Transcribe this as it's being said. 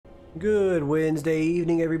Good Wednesday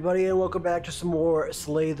evening, everybody, and welcome back to some more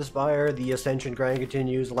Slay the Spire. The Ascension grind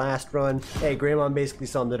continues. Last run, hey, Grandma basically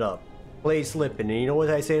summed it up. Play slipping, and you know what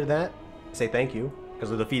I say to that? I say thank you, because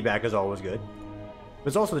the feedback is always good. But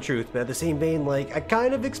it's also the truth, but at the same vein, like, I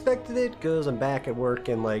kind of expected it, because I'm back at work,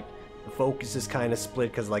 and, like, the focus is kind of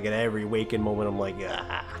split, because, like, at every waking moment, I'm like,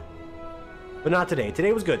 ah. But not today.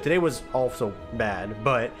 Today was good. Today was also bad,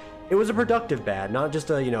 but it was a productive bad, not just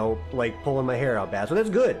a, you know, like, pulling my hair out bad. So that's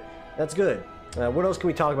good. That's good. What else can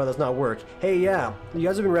we talk about that's not work? Hey, yeah, you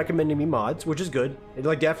guys have been recommending me mods, which is good.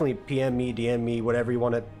 Like, definitely PM me, DM me, whatever you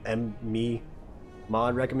want to me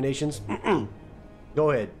mod recommendations.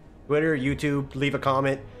 Go ahead. Twitter, YouTube, leave a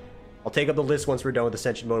comment. I'll take up the list once we're done with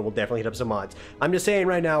Ascension mode. We'll definitely hit up some mods. I'm just saying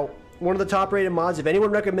right now, one of the top rated mods, if anyone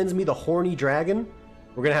recommends me the Horny Dragon,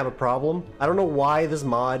 we're gonna have a problem. I don't know why this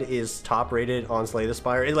mod is top rated on Slay the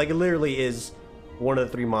Spire. It literally is one of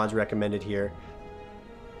the 3 mods recommended here.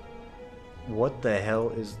 What the hell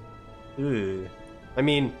is... Ugh. I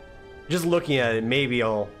mean, just looking at it, maybe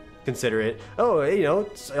I'll consider it. Oh, you know,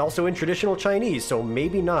 it's also in traditional Chinese, so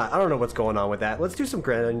maybe not. I don't know what's going on with that. Let's do some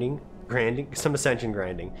grinding, some Ascension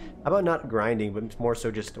grinding. How about not grinding, but more so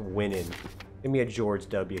just winning? Give me a George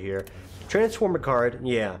W here. Transformer card,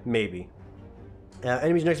 yeah, maybe.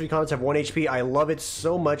 Enemies next to me comments have 1 HP. I love it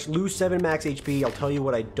so much. Lose 7 max HP. I'll tell you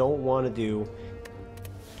what I don't want to do.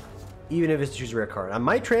 Even if it's to choose a rare card. I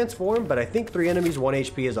might transform, but I think 3 enemies, 1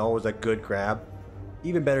 HP is always a good grab.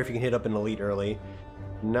 Even better if you can hit up an elite early.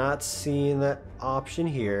 Not seeing that option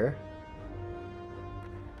here.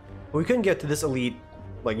 But we couldn't get to this elite,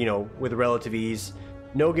 like, you know, with relative ease.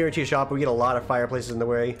 No guarantee shot, but we get a lot of fireplaces in the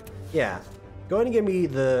way. Yeah. Go ahead and give me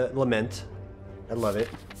the Lament. I love it.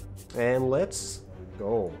 And let's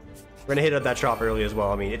go. We're gonna hit up that shop early as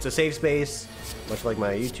well. I mean, it's a safe space, much like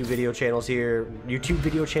my YouTube video channels here. YouTube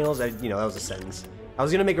video channels, you know, that was a sentence. I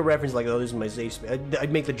was gonna make a reference like, oh, this is my safe space.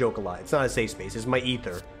 I'd make the joke a lot. It's not a safe space. It's my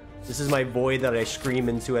ether. This is my void that I scream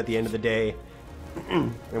into at the end of the day.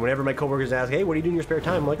 And whenever my coworkers ask, hey, what do you do in your spare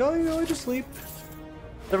time? I'm like, oh, you know, I just sleep.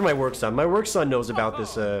 Except for my work son. My work son knows about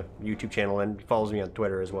this YouTube channel and follows me on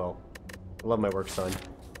Twitter as well. I love my work son.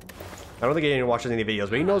 I don't think he even watches any videos,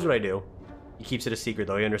 but he knows what I do. He keeps it a secret,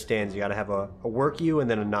 though. He understands you gotta have a work you and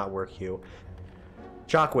then a not work you.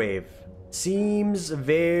 Shockwave. Seems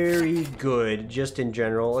very good, just in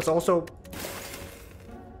general. It's also...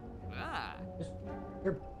 Is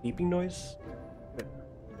there a beeping noise?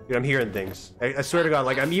 Dude, I'm hearing things. I swear to God,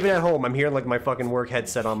 like, I'm even at home, I'm hearing, like, my fucking work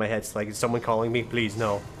headset on my head. It's like, is someone calling me? Please,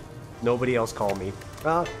 no. Nobody else call me.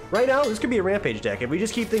 Right now, this could be a Rampage deck. If we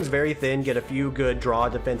just keep things very thin, get a few good draw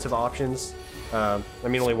defensive options. I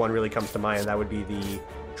mean, only one really comes to mind, and that would be the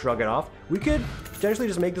Shrug It Off. We could potentially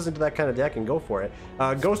just make this into that kind of deck and go for it.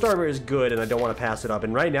 Ghost Armor is good, and I don't want to pass it up.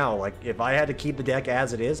 And right now, like, if I had to keep the deck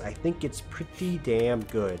as it is, I think it's pretty damn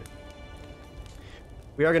good.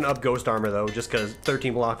 We are going to up Ghost Armor, though, just because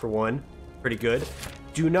 13 block for 1. Pretty good.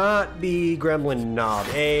 Do not be Gremlin Knob.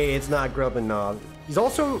 Hey, it's not Gremlin Knob. He's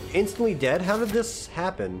also instantly dead. How did this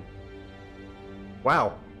happen?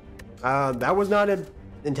 Wow. That was not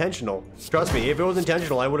intentional. Trust me, if it was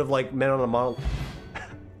intentional, I would have, like, went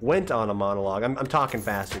on a monologue. I'm talking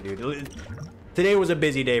faster, dude. Today was a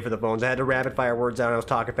busy day for the phones. I had to rapid fire words out. I was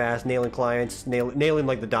talking fast, nailing clients, nailing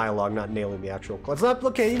like the dialogue, not nailing the actual. Let's not,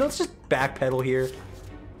 okay, you know, let's just backpedal here.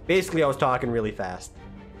 Basically, I was talking really fast.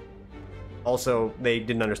 Also, they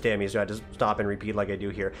didn't understand me, so I had to stop and repeat like I do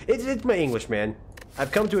here. It's my English, man.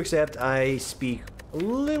 I've come to accept I speak a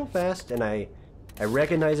little fast, and I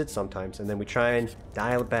recognize it sometimes, and then we try and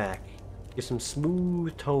dial it back. Get some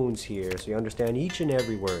smooth tones here, so you understand each and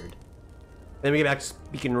every word. Then we get back to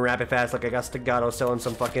speaking rapid fast, like I got staccato selling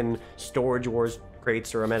some fucking Storage Wars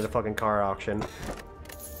crates, or I'm at a fucking car auction.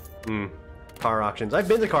 Car auctions. I've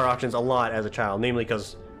been to car auctions a lot as a child, namely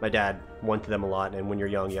because my dad went to them a lot, and when you're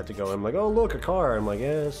young, you have to go. And I'm like, oh, look, a car. I'm like,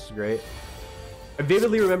 yeah, this is great. I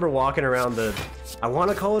vividly remember walking around the, I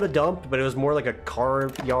want to call it a dump, but it was more like a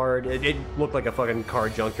car yard. It looked like a fucking car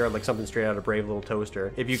junkyard, like something straight out of Brave Little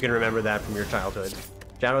Toaster, if you can remember that from your childhood.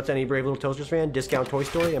 Shout out to any Brave Little Toasters fan. Discount Toy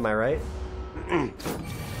Story, am I right?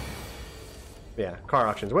 Yeah, car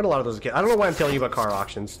auctions. When a lot of those kids. I don't know why I'm telling you about car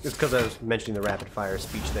auctions. It's because I was mentioning the rapid fire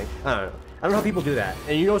speech thing. I don't know. I don't know how people do that.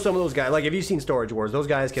 And you know some of those guys, like, if you've seen Storage Wars, those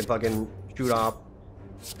guys can fucking shoot off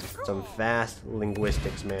some fast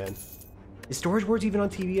linguistics, man. Is Storage Wars even on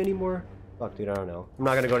TV anymore? Fuck, dude, I don't know. I'm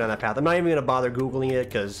not gonna go down that path. I'm not even gonna bother Googling it,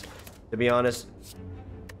 because, to be honest,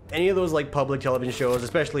 any of those, like, public television shows,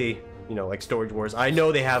 especially, you know, like Storage Wars, I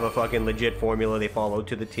know they have a fucking legit formula they follow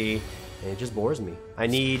to the T, and it just bores me. I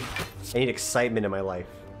need excitement in my life.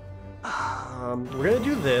 We're gonna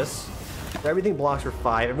do this. Everything blocks for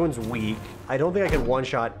 5. Everyone's weak. I don't think I can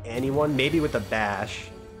one-shot anyone. Maybe with the bash.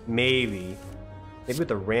 Maybe. Maybe with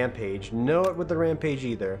the rampage. No, with the rampage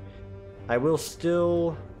either. I will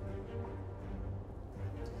still...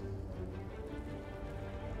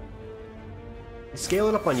 scale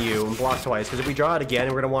it up on you and block twice, because if we draw it again,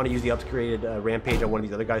 we're going to want to use the upgraded rampage on one of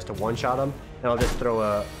these other guys to one-shot him, and I'll just throw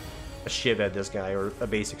a shiv at this guy, or a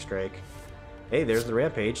basic strike. Hey, there's the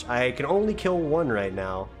rampage. I can only kill one right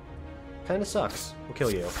now. Kind of sucks. We'll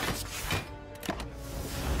kill you.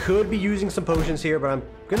 Could be using some potions here, but I'm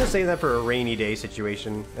going to save that for a rainy day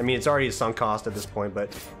situation. I mean, it's already a sunk cost at this point,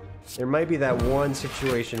 but there might be that one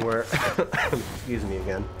situation where... excuse me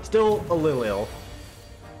again. Still a little ill.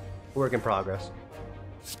 Work in progress.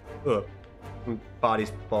 Ugh.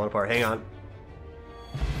 Body's falling apart. Hang on.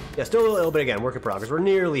 Yeah, still a little ill, but again, work in progress. We're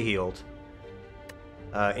nearly healed.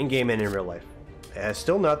 In-game and in real life.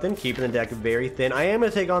 Still nothing. Keeping the deck very thin. I am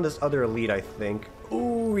going to take on this other elite, I think.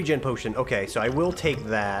 Ooh, regen potion. Okay, so I will take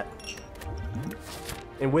that.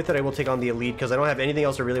 And with it, I will take on the elite, because I don't have anything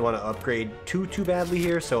else I really want to upgrade too badly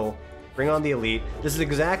here, so bring on the elite. This is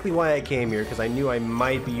exactly why I came here, because I knew I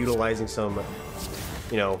might be utilizing some...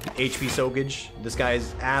 you know, HP soakage. This guy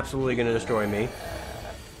is absolutely going to destroy me.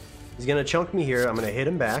 He's going to chunk me here. I'm going to hit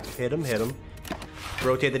him back. Hit him.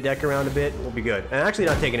 Rotate the deck around a bit. We'll be good. And I'm actually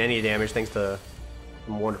not taking any damage thanks to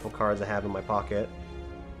some wonderful cards I have in my pocket.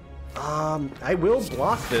 I will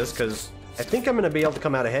block this because I think I'm going to be able to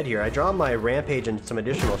come out ahead here. I draw my rampage and some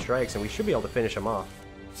additional strikes and we should be able to finish him off.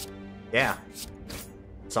 Yeah.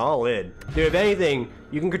 Solid. Dude, if anything,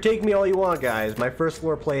 you can critique me all you want, guys. My first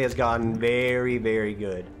floor play has gotten very, very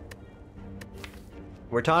good.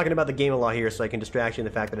 We're talking about the game a lot here, so I can distract you in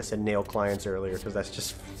the fact that I said nail clients earlier, because that's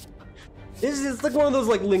just... It's like one of those,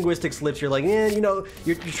 like, linguistic slips. You're like, yeah, you know,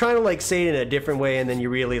 you're trying to, like, say it in a different way, and then you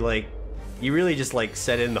really, like... You really just, like,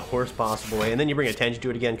 said it in the worst possible way, and then you bring attention to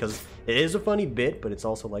it again, because it is a funny bit, but it's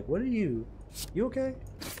also like, what are you... You okay?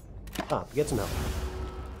 Ah, get some help.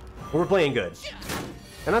 We're playing good.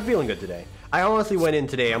 And I'm feeling good today. I honestly went in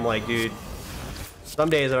today, I'm like, dude, some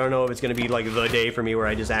days I don't know if it's going to be like the day for me where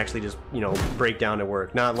I just actually just, you know, break down at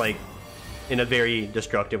work. Not like in a very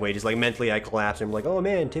destructive way, just like mentally I collapse and I'm like, oh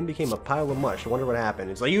man, Tim became a pile of mush. I wonder what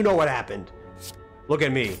happened. It's like, you know what happened. Look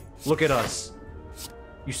at me. Look at us.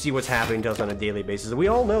 You see what's happening to us on a daily basis. And we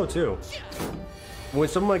all know too. When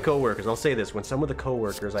some of my coworkers, I'll say this, when some of the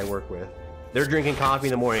coworkers I work with, they're drinking coffee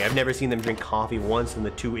in the morning. I've never seen them drink coffee once in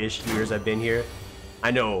the 2-ish years I've been here. I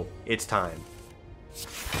know, it's time.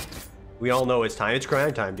 We all know it's time. It's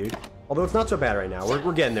grind time, dude. Although it's not so bad right now.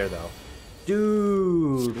 We're getting there, though.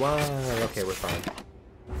 Dude, wow. Okay, we're fine.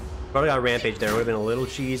 Probably got Rampage there. Would have been a little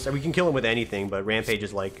cheese. We can kill him with anything, but Rampage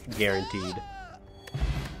is, like, guaranteed.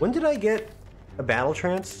 When did I get a Battle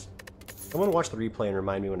Trance? I want to watch the replay and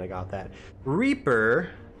remind me when I got that. Reaper.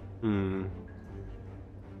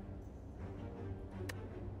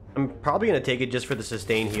 I'm probably going to take it just for the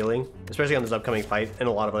sustained healing, especially on this upcoming fight and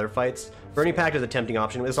a lot of other fights. Burning Pact is a tempting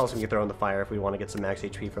option. This also can get thrown in the fire if we want to get some max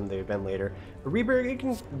HP from the event later. But Reaper, it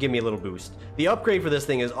can give me a little boost. The upgrade for this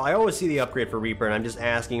thing is, I always see the upgrade for Reaper, and I'm just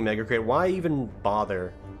asking Mega Crate, why even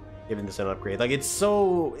bother giving this an upgrade? Like, it's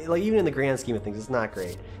so, like, even in the grand scheme of things, it's not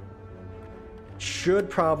great. Should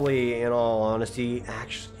probably, in all honesty,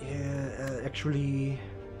 actually...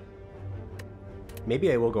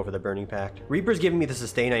 Maybe I will go for the Burning Pact. Reaper's giving me the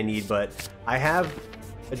sustain I need, but I have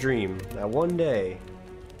a dream that one day,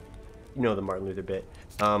 you know the Martin Luther bit.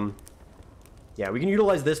 Yeah, we can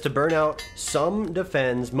utilize this to burn out some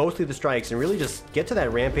defends, mostly the strikes, and really just get to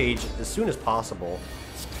that rampage as soon as possible.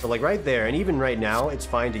 So like right there, and even right now, it's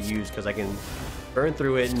fine to use because I can burn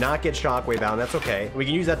through it, not get shockwave out, and that's okay. We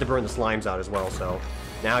can use that to burn the slimes out as well, so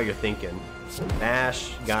now you're thinking.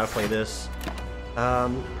 Bash, gotta play this.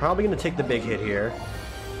 Probably gonna take the big hit here.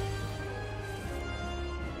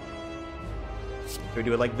 So we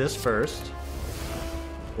do it like this first.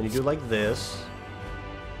 Then you do it like this.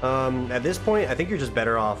 At this point, I think you're just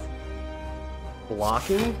better off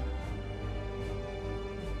blocking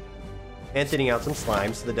and thinning out some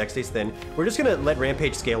slimes so the deck stays thin. We're just gonna let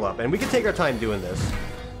Rampage scale up, and we can take our time doing this.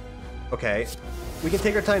 Okay, we can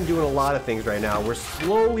take our time doing a lot of things right now. We're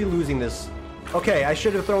slowly losing this. Okay, I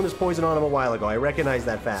should have thrown this poison on him a while ago. I recognize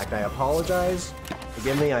that fact. I apologize.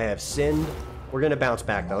 Forgive me, I have sinned. We're gonna bounce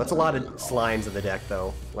back, though. That's a lot of slimes in the deck,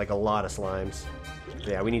 though. Like, a lot of slimes.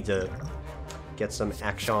 Yeah, we need to get some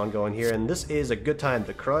action going here. And this is a good time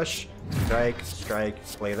to crush, strike, strike,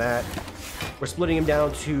 play that. We're splitting him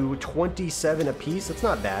down to 27 apiece. That's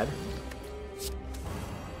not bad.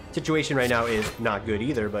 Situation right now is not good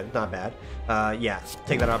either, but not bad. Yeah,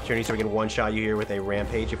 take that opportunity so we can one-shot you here with a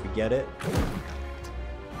Rampage if we get it.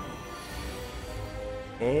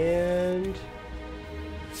 And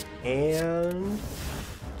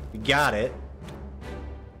we got it.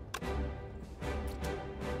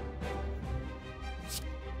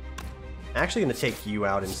 I'm actually gonna take you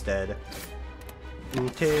out instead.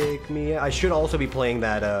 Take me. I should also be playing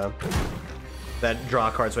that that draw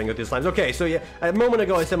card so I can go through the slimes. Okay, so yeah, a moment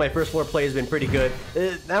ago I said my first floor play has been pretty good.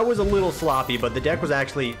 That was a little sloppy, but the deck was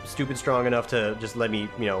actually stupid strong enough to just let me,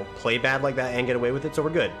 you know, play bad like that and get away with it, so we're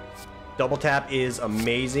good. Double tap is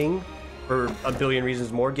amazing for a billion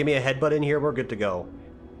reasons more. Give me a headbutt in here, we're good to go.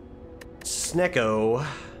 Snecko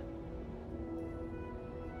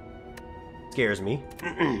scares me.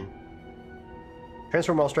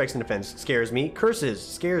 Transform all strikes in defense scares me. Curses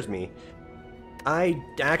scares me. I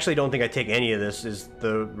actually don't think I take any of this is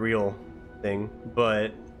the real thing,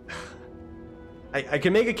 but I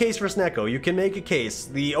can make a case for Snecko. You can make a case.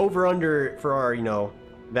 The over-under for our, you know,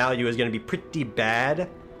 value is going to be pretty bad,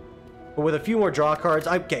 but with a few more draw cards,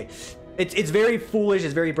 okay. It's very foolish,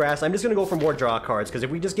 it's very brass. I'm just going to go for more draw cards, because if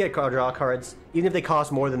we just get draw cards, even if they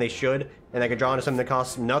cost more than they should, and I can draw into something that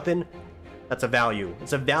costs nothing, that's a value.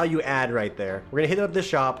 It's a value add right there. We're going to hit up this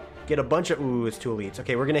shop, get a bunch of... Ooh, it's two elites.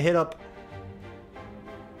 Okay, we're going to hit up...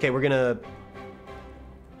 Okay, we're going to...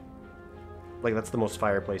 Like, that's the most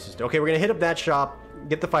fireplaces. Okay, we're going to hit up that shop,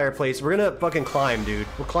 get the fireplace. We're going to fucking climb, dude.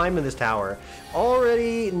 We're climbing this tower.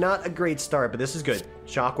 Already not a great start, but this is good.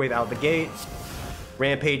 Shockwave out the gate.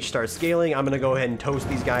 Rampage starts scaling. I'm going to go ahead and toast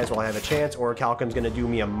these guys while I have a chance. Orichalcum's going to do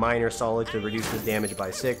me a minor solid to reduce his damage by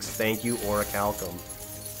 6. Thank you, Orichalcum.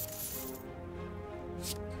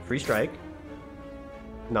 Free strike.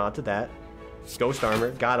 Nod to that. Ghost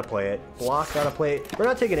armor. Gotta play it. Block. Gotta play it. We're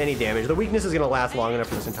not taking any damage. The weakness is going to last long enough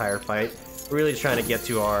for this entire fight. We're really just trying to get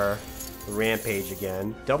to our rampage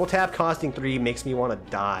again. Double tap costing 3 makes me want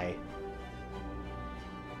to die.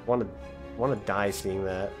 Want to die seeing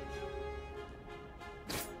that.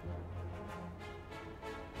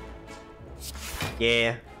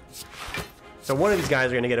 Yeah. So one of these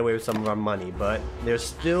guys are going to get away with some of our money, but there's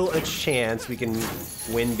still a chance we can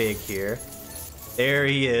win big here. There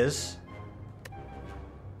he is.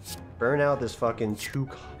 Burn out this fucking too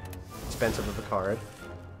expensive of a card.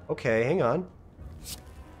 Okay, hang on.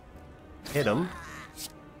 Hit him.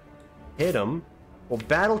 Hit him. Well,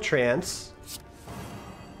 Battle Trance.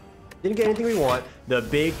 Didn't get anything we want. The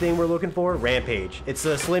big thing we're looking for, Rampage. It's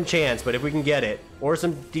a slim chance, but if we can get it, or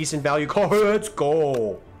some decent value card, let's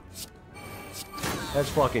go. Let's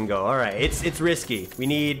fucking go. All right, it's risky. We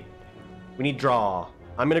need draw.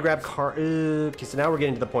 I'm gonna grab card. Okay, so now we're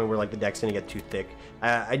getting to the point where like the deck's gonna get too thick.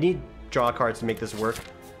 I need draw cards to make this work,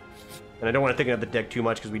 and I don't want to thicken up the deck too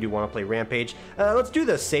much because we do want to play Rampage. Let's do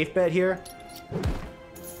the safe bet here.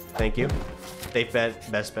 Thank you. Safe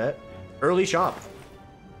bet, best bet. Early shop.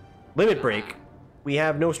 Limit break. We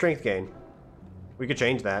have no strength gain. We could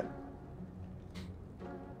change that.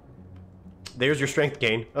 There's your strength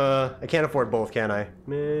gain. I can't afford both, can I?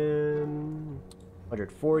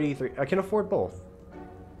 143. I can afford both.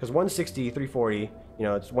 Because 160, 340, you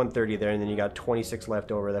know, it's 130 there, and then you got 26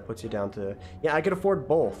 left over. That puts you down to... Yeah, I could afford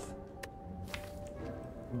both.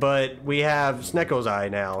 But we have Snecko's Eye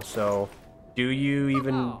now, so... Do you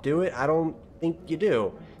even do it? I don't think you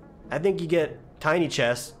do. I think you get tiny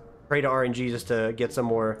chests, pray to RNG just to get some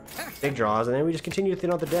more big draws, and then we just continue to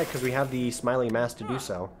thin out the deck because we have the Smiling Mask to do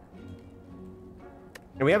so.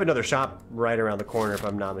 And we have another shop right around the corner, if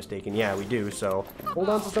I'm not mistaken. Yeah, we do, so hold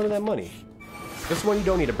on to some of that money. This one you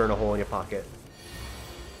don't need to burn a hole in your pocket.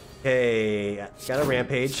 Okay, got a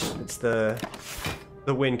Rampage. It's the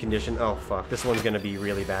win condition. Oh, fuck. This one's going to be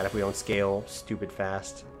really bad if we don't scale stupid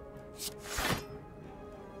fast.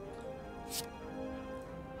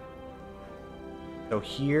 So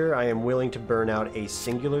here I am willing to burn out a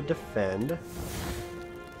singular defend.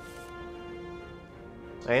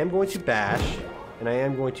 I am going to bash, and I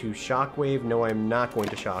am going to shockwave. No, I'm not going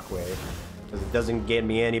to shockwave, because it doesn't get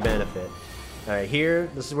me any benefit. Alright, here,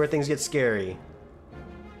 this is where things get scary. You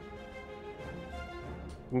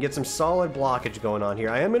can get some solid blockage going on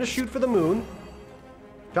here. I am going to shoot for the moon.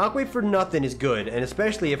 Shockwave for nothing is good, and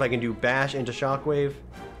especially if I can do bash into shockwave.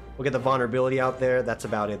 We'll get the vulnerability out there. That's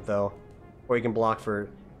about it, though. Or you can block for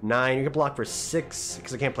 9. You can block for 6,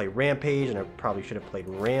 because I can't play Rampage, and I probably should have played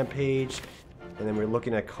Rampage. And then we're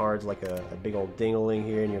looking at cards like a big old dingling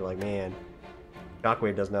here, and you're like, man,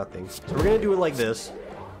 Shockwave does nothing. So we're going to do it like this.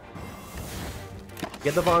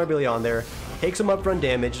 Get the vulnerability on there, take some upfront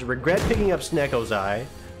damage, regret picking up Snecko's Eye,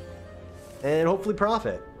 and hopefully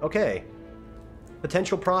profit. Okay.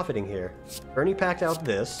 Potential profiting here. Bernie packed out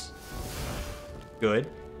this. Good.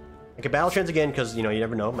 I can Battle Trance again because, you know, you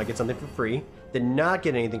never know. Might get something for free. Did not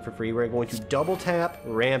get anything for free. We're going to double tap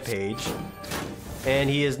Rampage. And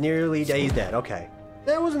he is nearly dead. He's dead. Okay.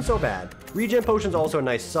 That wasn't so bad. Regen potion's also a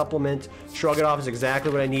nice supplement. Shrug it off is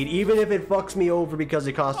exactly what I need. Even if it fucks me over because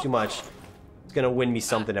it costs too much, it's gonna win me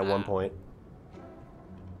something at one point.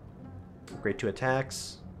 Upgrade 2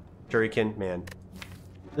 attacks. Shuriken, man.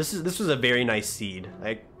 This was a very nice seed.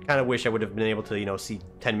 I kind of wish I would have been able to, you know, see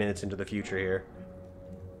 10 minutes into the future here.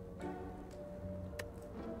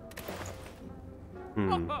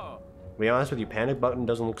 To be honest with you, panic button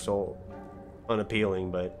doesn't look so unappealing,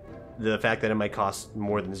 but the fact that it might cost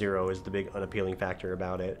more than 0 is the big unappealing factor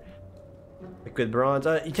about it. Liquid bronze.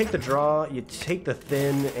 You take the draw, you take the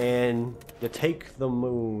thin, and you take the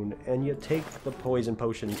moon, and you take the poison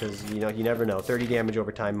potion because, you know, you never know. 30 damage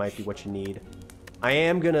over time might be what you need. I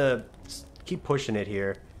am gonna keep pushing it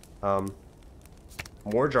here.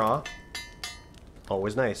 More draw.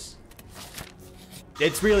 Always nice.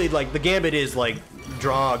 It's really like the gambit is like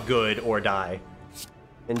draw good or die.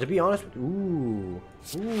 And to be honest, ooh,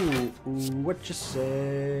 what you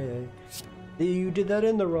say? You did that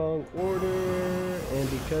in the wrong order, and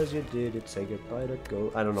because you did it, say goodbye to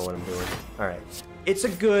go. I don't know what I'm doing. All right, it's a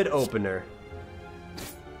good opener,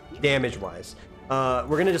 damage-wise.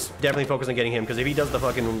 We're gonna just definitely focus on getting him because if he does the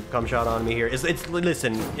fucking cum shot on me here,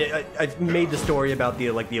 listen. I've made the story about the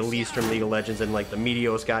Elise from League of Legends and like the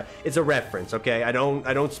Meteos guy. It's a reference, okay? I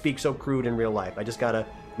don't speak so crude in real life. I just gotta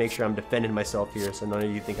make sure I'm defending myself here, so none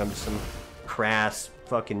of you think I'm just some crass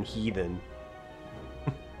fucking heathen.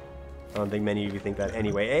 I don't think many of you think that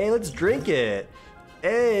anyway. Hey, let's drink it.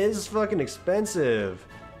 Hey, this is fucking expensive.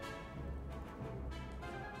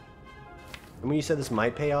 And when you said this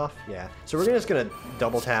might pay off, yeah. So we're just gonna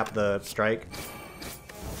double tap the strike.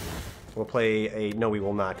 We'll play a, no we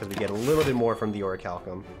will not, because we get a little bit more from the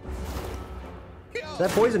Orichalcum. So that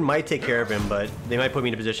poison might take care of him, but they might put me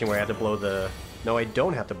in a position where I have to blow the, no I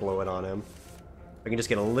don't have to blow it on him. I can just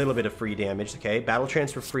get a little bit of free damage, okay? Battle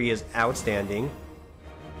transfer free is outstanding.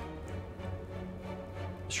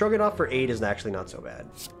 Shrug it off for 8 is actually not so bad.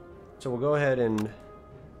 So we'll go ahead and,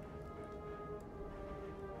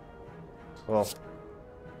 well,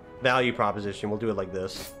 value proposition, we'll do it like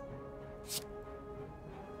this.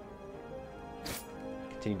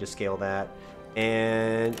 Continue to scale that.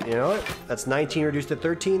 And, you know what? That's 19 reduced to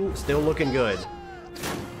 13, still looking good.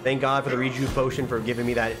 Thank God for the Rejuve Potion for giving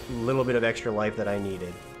me that little bit of extra life that I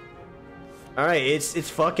needed. Alright, it's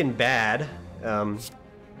fucking bad. In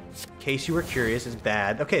case you were curious, it's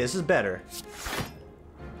bad. Okay, this is better.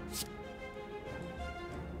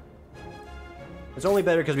 It's only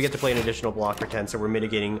better because we get to play an additional block for 10, so we're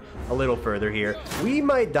mitigating a little further here. We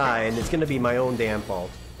might die, and it's gonna be my own damn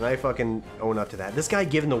fault. And I fucking own up to that. This guy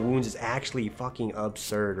giving the wounds is actually fucking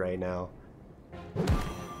absurd right now.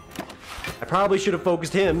 I probably should have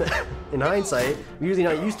focused him, in hindsight. I'm usually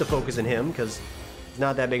not used to focusing him, because it's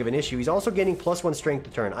not that big of an issue. He's also getting +1 strength to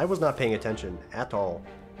turn. I was not paying attention at all.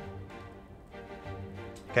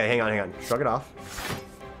 Okay, hang on. Shrug it off.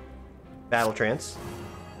 Battle Trance.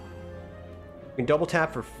 We can double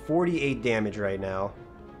tap for 48 damage right now.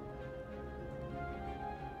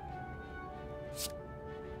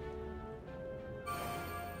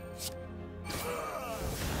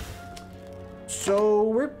 So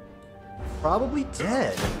we're probably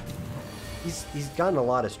dead. He's gotten a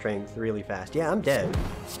lot of strength really fast. Yeah, I'm dead.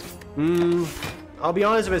 I'll be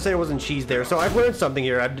honest if I say it wasn't cheese there. So I've learned something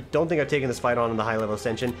here. I don't think I've taken this fight on in the high level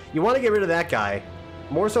ascension. You want to get rid of that guy.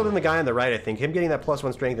 More so than the guy on the right, I think. Him getting that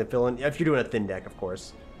 +1 strength and filling, if you're doing a thin deck, of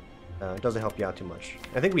course. It doesn't help you out too much.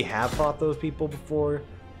 I think we have fought those people before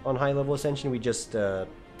on high level ascension. We just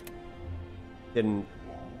didn't.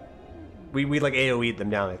 We like AoE'd them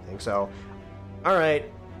down, I think. So,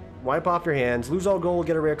 alright. Wipe off your hands. Lose all gold,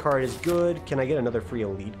 get a rare card is good. Can I get another free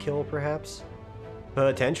elite kill, perhaps?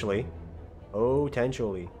 Potentially.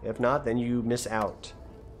 Potentially. If not, then you miss out.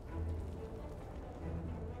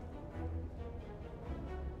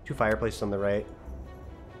 2 fireplaces on the right.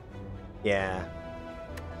 Yeah.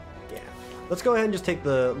 Let's go ahead and just take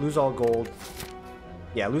the lose all gold.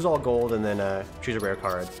 Yeah, lose all gold and then choose a rare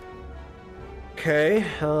card. Okay.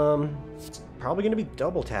 It's probably gonna be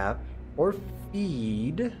double tap or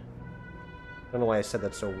feed. I don't know why I said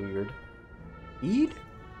that so weird. Feed?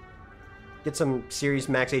 Get some serious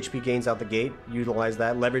max HP gains out the gate. Utilize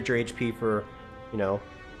that. Leverage your HP for, you know,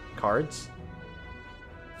 cards.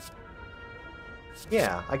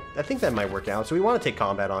 Yeah, I think that might work out. So we want to take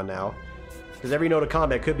combat on now. Because every node of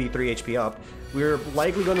combat could be 3 HP up. We're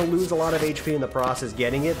likely going to lose a lot of HP in the process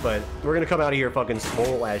getting it, but we're going to come out of here fucking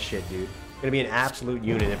swole as shit, dude. Going to be an absolute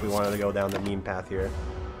unit if we wanted to go down the meme path here.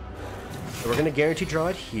 So we're going to guarantee draw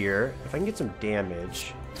it here. If I can get some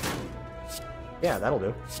damage. Yeah, that'll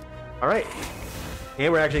do. Alright.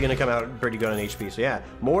 And we're actually going to come out pretty good on HP. So yeah,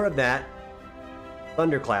 more of that.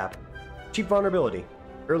 Thunderclap. Cheap vulnerability.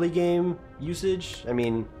 Early game usage, I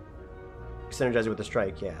mean, synergize it with the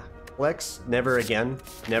strike, yeah. Flex, never again.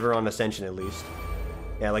 Never on Ascension, at least.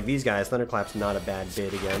 Yeah, like these guys, Thunderclap's not a bad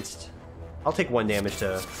bid against. I'll take 1 damage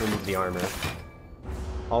to remove the armor.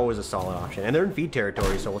 Always a solid option. And they're in feed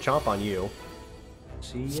territory, so we'll chomp on you.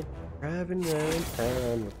 See you driving around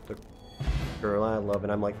town with the girl I love,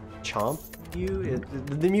 and I'm like, chomp you?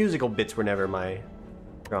 The musical bits were never my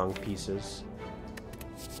strong pieces.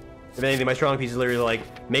 If anything, my strong piece is literally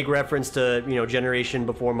like, make reference to, you know, generation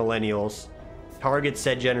before millennials. Target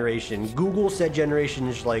said generation. Google said generation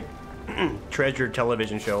is like treasured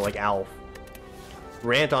television show like Alf.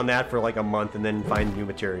 Rant on that for like a month and then find new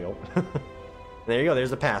material. There you go, there's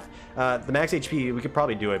the path. The max HP, we could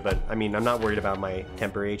probably do it, but I mean, I'm not worried about my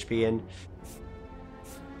temporary HP, and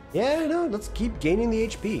yeah, no, let's keep gaining the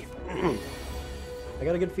HP. I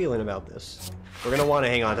got a good feeling about this. We're gonna want to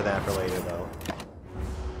hang on to that for later, though.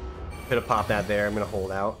 Could have popped that there. I'm gonna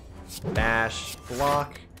hold out. Bash,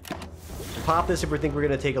 block. Pop this if we think we're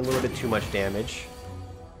gonna take a little bit too much damage.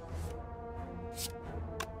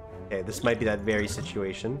 Okay, this might be that very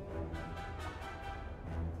situation.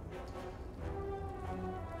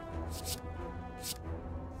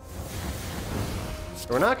 So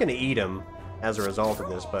we're not gonna eat him as a result of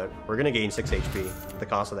this, but we're gonna gain 6 HP at the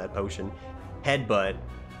cost of that potion. Headbutt.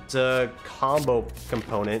 It's a combo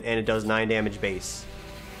component and it does 9 damage base.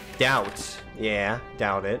 Doubt. Yeah,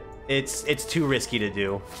 doubt it. It's too risky to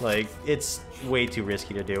do. Like, it's way too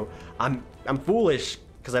risky to do. I'm foolish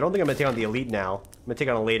because I don't think I'm gonna take on the elite now. I'm gonna take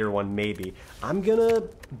on a later one maybe. I'm gonna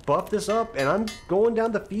buff this up and I'm going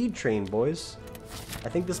down the feed train, boys. I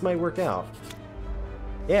think this might work out.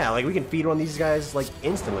 Yeah, like we can feed one of these guys like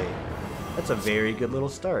instantly. That's a very good little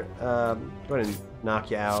start. Go ahead and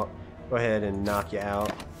knock you out. Go ahead and knock you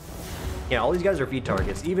out. Yeah, all these guys are feed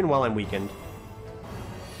targets, even while I'm weakened.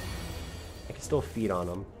 I can still feed on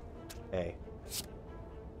them. Okay. So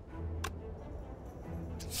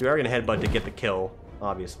we are going to headbutt to get the kill,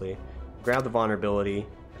 obviously. Grab the vulnerability.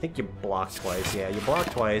 I think you block twice. Yeah, you block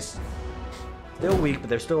twice. Still weak, but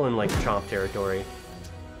they're still in, like, chomp territory.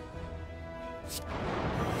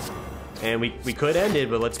 And we could end it,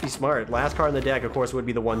 but let's be smart. Last card in the deck, of course, would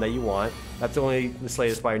be the one that you want. That's only the Slay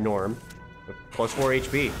the Spire norm. Plus 4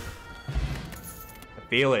 HP. I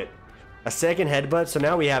feel it. A second headbutt, so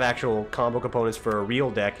now we have actual combo components for a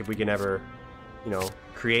real deck if we can ever, you know,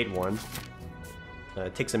 create one.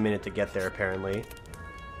 It takes a minute to get there, apparently.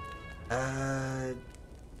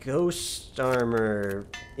 Ghost armor.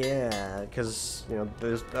 Yeah, because, you know,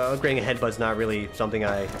 there's upgrading a headbutt's not really something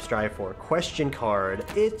I strive for. Question card.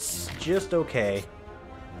 It's just okay.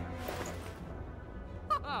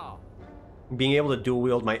 Being able to dual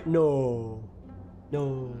wield my... No.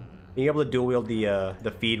 Being able to dual wield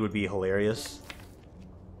the feed would be hilarious.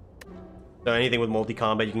 So anything with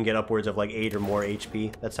multi-combat, you can get upwards of like 8 or more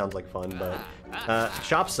HP. That sounds like fun, but...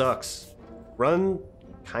 shop sucks. Run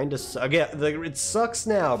kinda again, it sucks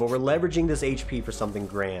now, but we're leveraging this HP for something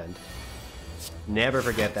grand. Never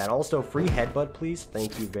forget that. Also, free headbutt, please.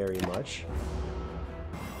 Thank you very much.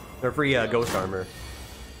 Or free ghost armor.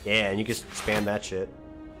 Yeah, and you can spam that shit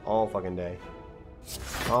all fucking day.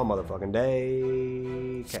 All motherfucking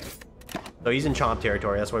day. Okay. So he's in chomp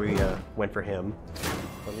territory. That's why we went for him.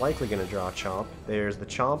 We're likely gonna draw chomp. There's the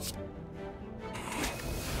chomp.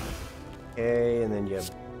 Okay, and then you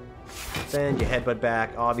headbutt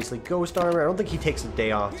back. Obviously, ghost armor. I don't think he takes a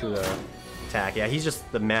day off to attack. Yeah, he's just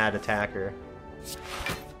the mad attacker.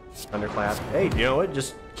 Thunderclap. Hey, you know what?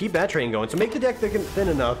 Just keep that train going. So make the deck thin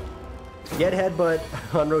enough. Get headbutt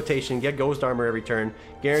on rotation. Get ghost armor every turn.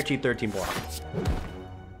 Guaranteed 13 block.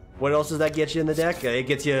 What else does that get you in the deck? It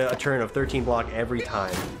gets you a turn of 13 block every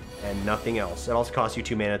time. And nothing else. It also costs you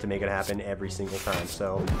 2 mana to make it happen every single time.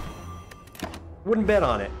 So, wouldn't bet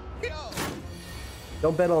on it.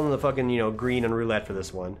 Don't bet on the fucking, you know, green and roulette for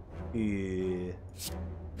this one.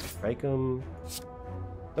 Strike him.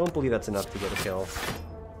 Don't believe that's enough to get a kill.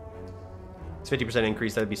 It's 50%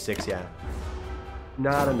 increase, that'd be 6, yeah.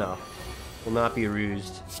 Not enough. Will not be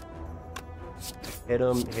rused. Hit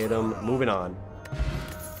him, moving on.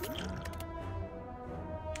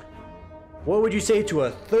 What would you say to a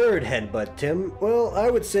third headbutt, Tim? Well, I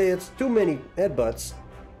would say it's too many headbutts,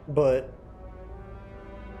 but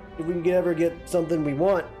if we can ever get something we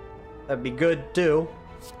want, that'd be good too.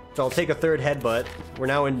 So I'll take a third headbutt. We're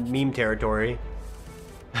now in meme territory.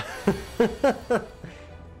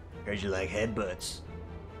 Heard you like headbutts.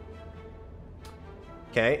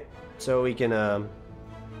 Okay, so we can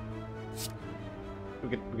we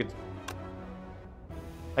could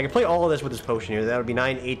I can play all of this with this potion here. That would be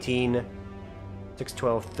 9, 18, 6,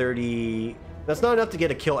 12, 30. That's not enough to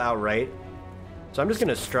get a kill outright. So I'm just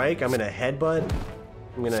gonna strike. I'm gonna headbutt.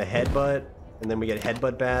 I'm gonna headbutt, and then we get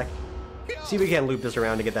headbutt back. See if we can loop this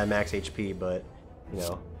around to get that max HP, but you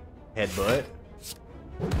know, headbutt.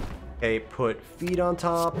 Okay, put feet on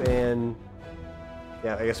top, and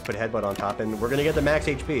yeah, I guess put headbutt on top, and we're gonna get the max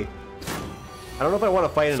HP. I don't know if I want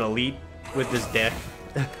to fight an elite with this deck.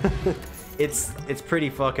 It's pretty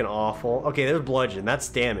fucking awful. Okay, there's bludgeon. That's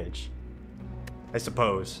damage, I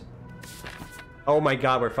suppose. Oh my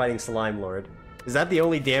god, we're fighting Slime Lord. Is that the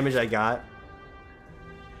only damage I got?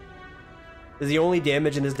 Is the only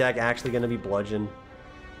damage in this deck actually gonna be bludgeon?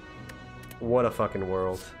 What a fucking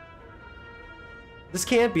world. This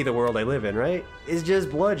can't be the world I live in, right? It's just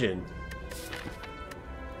bludgeon.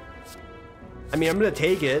 I mean, I'm gonna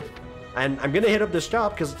take it, and I'm gonna hit up this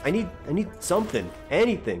shop because I need something,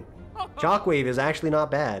 anything. Shockwave is actually not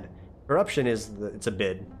bad. Corruption it's a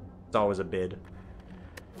bid. It's always a bid.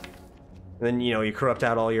 And then, you know, you corrupt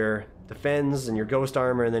out all your defense and your ghost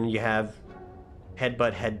armor, and then you have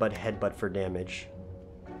headbutt, headbutt, headbutt for damage.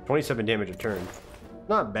 27 damage a turn.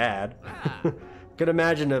 Not bad. Could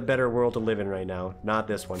imagine a better world to live in right now. Not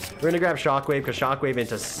this one. We're gonna grab Shockwave, because Shockwave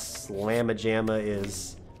into Slamma-Jamma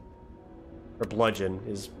is... or Bludgeon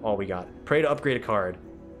is all we got. Pray to upgrade a card.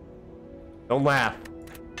 Don't laugh.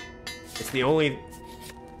 It's the only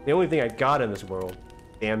thing I got in this world.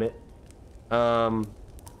 Damn it. And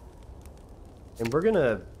we're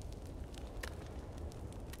gonna...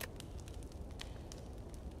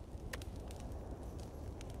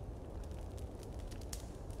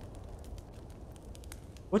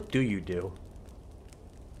 What do? You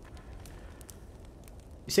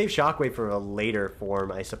save Shockwave for a later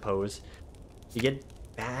form, I suppose. You get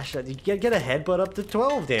bash. You get a headbutt up to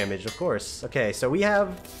 12 damage, of course. Okay, so we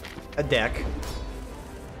have a deck.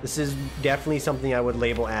 This is definitely something I would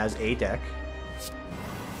label as a deck.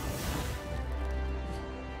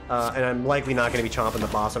 And I'm likely not going to be chomping the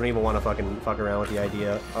boss. I don't even want to fucking fuck around with the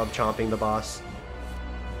idea of chomping the boss.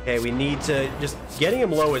 Okay, we need to... Just getting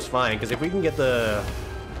him low is fine, because if we can get the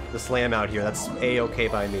slam out here, that's a-okay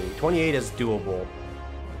by me. 28 is doable.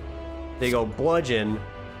 They go bludgeon.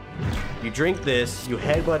 You drink this, you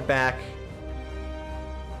headbutt back.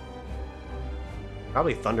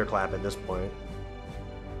 Probably thunderclap at this point.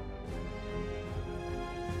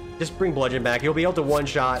 Just bring bludgeon back. He'll be able to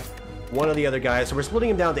one-shot one of the other guys, so we're splitting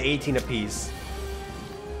him down to 18 apiece.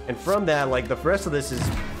 And from that, like, the rest of this is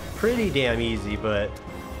pretty damn easy, but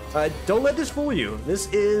don't let this fool you.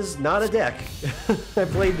 This is not a deck. I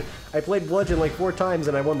played bludgeon like 4 times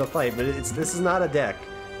and I won the fight, but this is not a deck.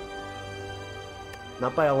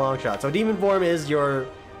 Not by a long shot. So Demon Form is your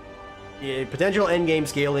potential endgame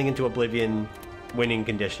scaling into Oblivion winning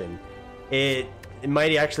condition. It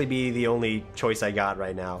might actually be the only choice I got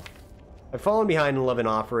right now. I've fallen behind in Love and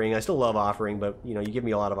Offering. I still love Offering, but you know, you give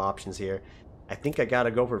me a lot of options here. I think I gotta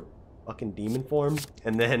go for fucking Demon Form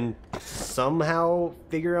and then somehow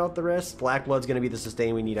figure out the rest. Black Blood's gonna be the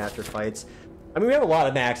sustain we need after fights. I mean, we have a lot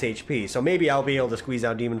of max HP, so maybe I'll be able to squeeze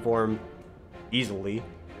out Demon Form easily.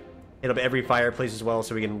 Hit up every fireplace as well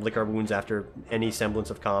so we can lick our wounds after any semblance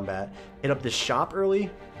of combat. Hit up this shop early.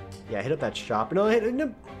 Yeah, hit up that shop.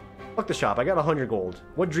 No, fuck the shop. I got 100 gold.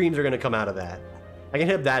 What dreams are going to come out of that? I can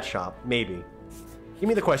hit up that shop. Maybe. Give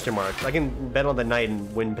me the question marks. I can bet on the night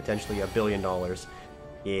and win potentially $1 billion.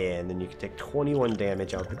 Yeah, and then you can take 21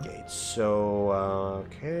 damage out the gate. So,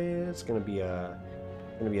 okay, it's going to be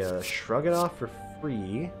a shrug it off for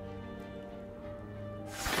free.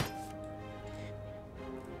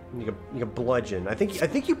 You can bludgeon. I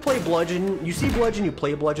think you play bludgeon. You see bludgeon, you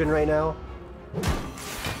play bludgeon right now.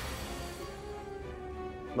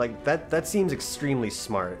 Like that seems extremely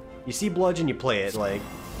smart. You see bludgeon, you play it. Like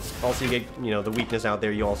also you get, you know, the weakness out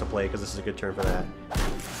there, you also play because this is a good turn for that.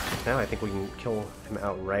 Now I think we can kill him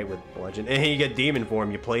outright with bludgeon. And you get Demon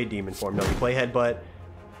Form, you play Demon Form. No, you play headbutt.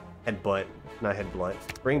 Headbutt, not headbutt.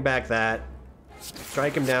 Bring back that.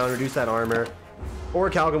 Strike him down, reduce that armor.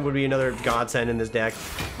 Orichalcum would be another godsend in this deck.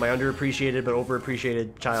 My underappreciated but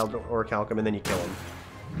overappreciated child Orichalcum, and then you kill him.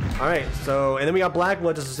 Alright, so, and then we got Black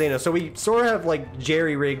Blood to sustain us. So we sort of have, like,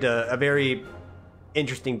 jerry-rigged a very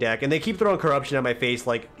interesting deck. And they keep throwing corruption at my face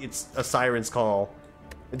like it's a siren's call.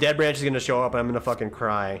 The Dead Branch is going to show up and I'm going to fucking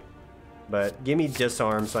cry. But give me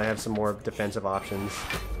disarm so I have some more defensive options.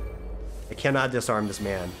 I cannot disarm this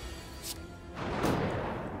man.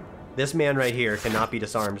 This man right here cannot be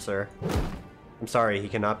disarmed, sir. I'm sorry, he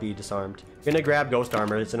cannot be disarmed. I'm gonna grab Ghost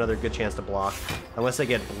Armor. It's another good chance to block. Unless I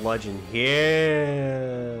get Bludgeon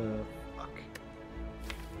here. Fuck.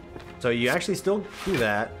 So you actually still do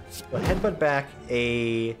that. You'll headbutt back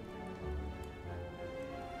a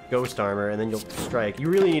Ghost Armor, and then you'll strike. You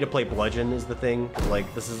really need to play Bludgeon is the thing.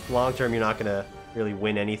 Like, this is long term, you're not gonna really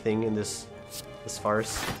win anything in this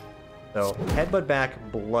farce. So, headbutt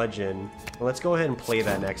back Bludgeon. Well, let's go ahead and play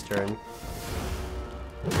that next turn.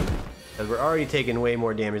 Because we're already taking way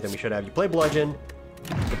more damage than we should have. You play Bludgeon,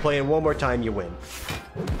 you play it one more time, you win.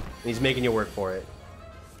 And he's making you work for it.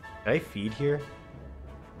 Can I feed here?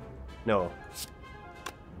 No.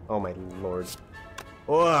 Oh my lord.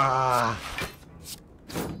 Oh,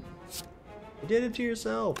 you did it to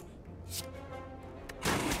yourself.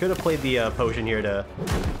 Could have played the potion here to...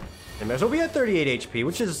 So we had 38 HP,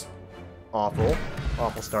 which is awful.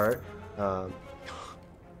 Awful start.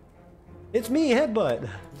 It's me, Headbutt!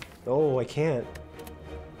 Oh, I can't.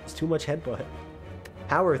 It's too much Headbutt.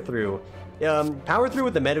 Power Through. Power Through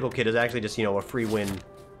with the medical kit is actually just, you know, a free win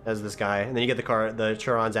as this guy. And then you get the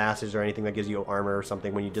Charon's Ashes or anything that gives you armor or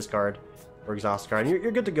something when you discard or exhaust a card. And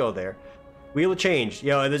you're good to go there. Wheel of Change.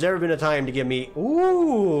 Yo, if there's ever been a time to give me...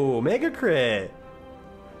 Ooh, Mega Crit!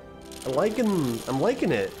 I'm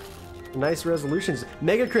liking it. Nice resolutions.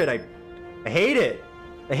 Mega Crit, I hate it.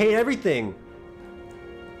 I hate everything.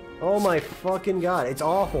 Oh my fucking god. It's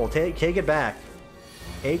awful. Take it back.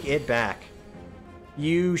 Take it back.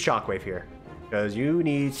 You Shockwave here. Because you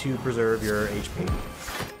need to preserve your HP.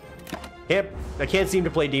 I can't seem to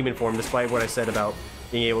play Demon Form despite what I said about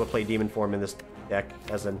being able to play Demon Form in this deck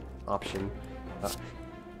as an option.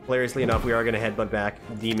 Hilariously enough, we are going to headbutt back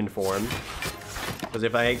Demon Form. Because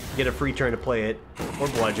if I get a free turn to play it, or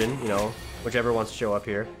Bludgeon, you know, whichever wants to show up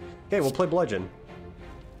here. Okay, we'll play Bludgeon.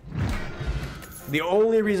 The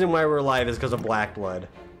only reason why we're alive is because of Black Blood.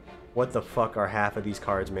 What the fuck are half of these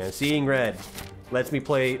cards, man? Seeing Red lets me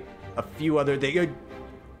play a few other things.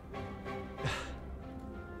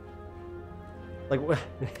 Like,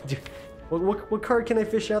 what card can I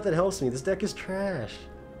fish out that helps me? This deck is trash.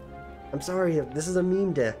 I'm sorry, this is a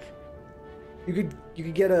meme deck. You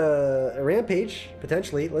could get a Rampage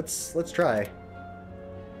potentially. Let's try.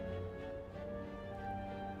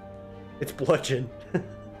 It's Bludgeon.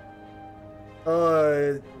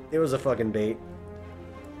 It was a fucking bait.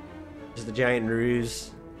 Just a giant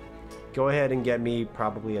ruse. Go ahead and get me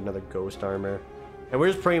probably another Ghost Armor. And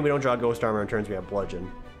we're just praying we don't draw Ghost Armor in turns we have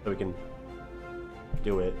Bludgeon, so we can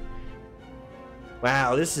do it.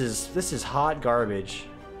 Wow, this is hot garbage.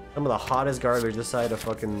 Some of the hottest garbage this side of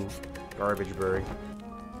fucking Garbageburg.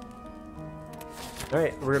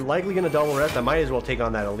 Alright, we're likely gonna double rest. I might as well take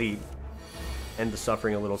on that Elite. End the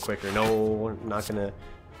suffering a little quicker. No, I'm not gonna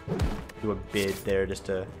do a bid there just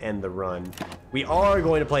to end the run. We are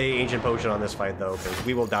going to play Ancient Potion on this fight though, because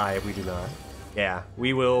we will die if we do not. Yeah,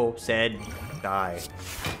 we will die.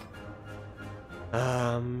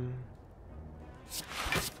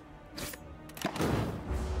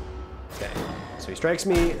 Okay, so he strikes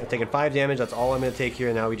me. I've taken 5 damage. That's all I'm going to take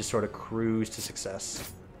here. Now we just sort of cruise to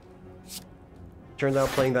success. Turns out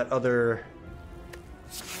playing that other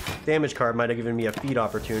damage card might have given me a feed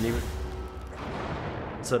opportunity.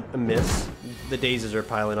 It's a miss. The dazes are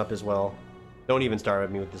piling up as well. Don't even start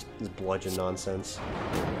with me with this Bludgeon nonsense.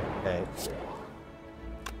 Okay.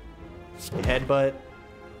 You headbutt.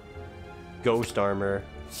 Ghost Armor.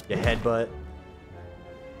 You headbutt.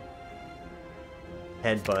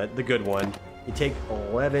 Headbutt, the good one. You take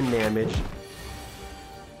 11 damage.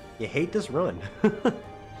 You hate this run.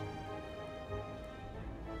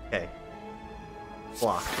 Okay.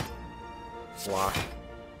 Block. Block.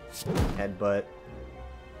 Headbutt.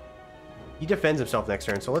 He defends himself next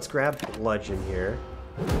turn, so let's grab Bludgeon here.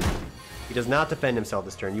 He does not defend himself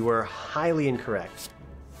this turn. You were highly incorrect.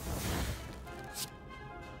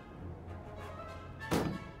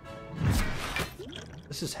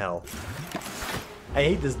 This is hell. I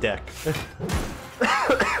hate this deck.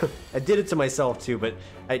 I did it to myself too, but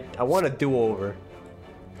I want a do-over.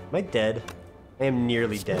 Am I dead? I am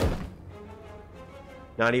nearly dead.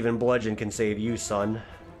 Not even Bludgeon can save you, son.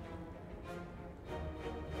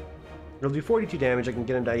 It'll do 42 damage. I can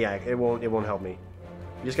get him down. Yeah, it won't help me.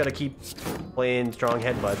 You just gotta keep playing strong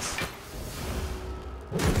headbutts.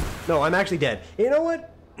 No, I'm actually dead. You know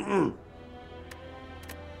what?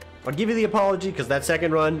 I'll give you the apology because that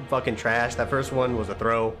second run, fucking trash. That first one was a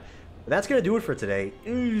throw. But that's gonna do it for today.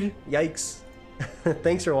 Yikes.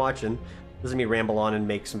 Thanks for watching. This is me ramble on and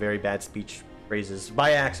make some very bad speech phrases.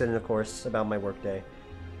 By accident, of course, about my workday.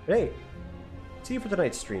 But hey, see you for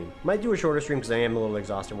tonight's stream. Might do a shorter stream because I am a little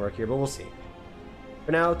exhausted work here, but we'll see.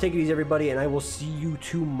 For now, take it easy, everybody, and I will see you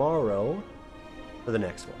tomorrow for the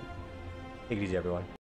next one. Take it easy, everyone.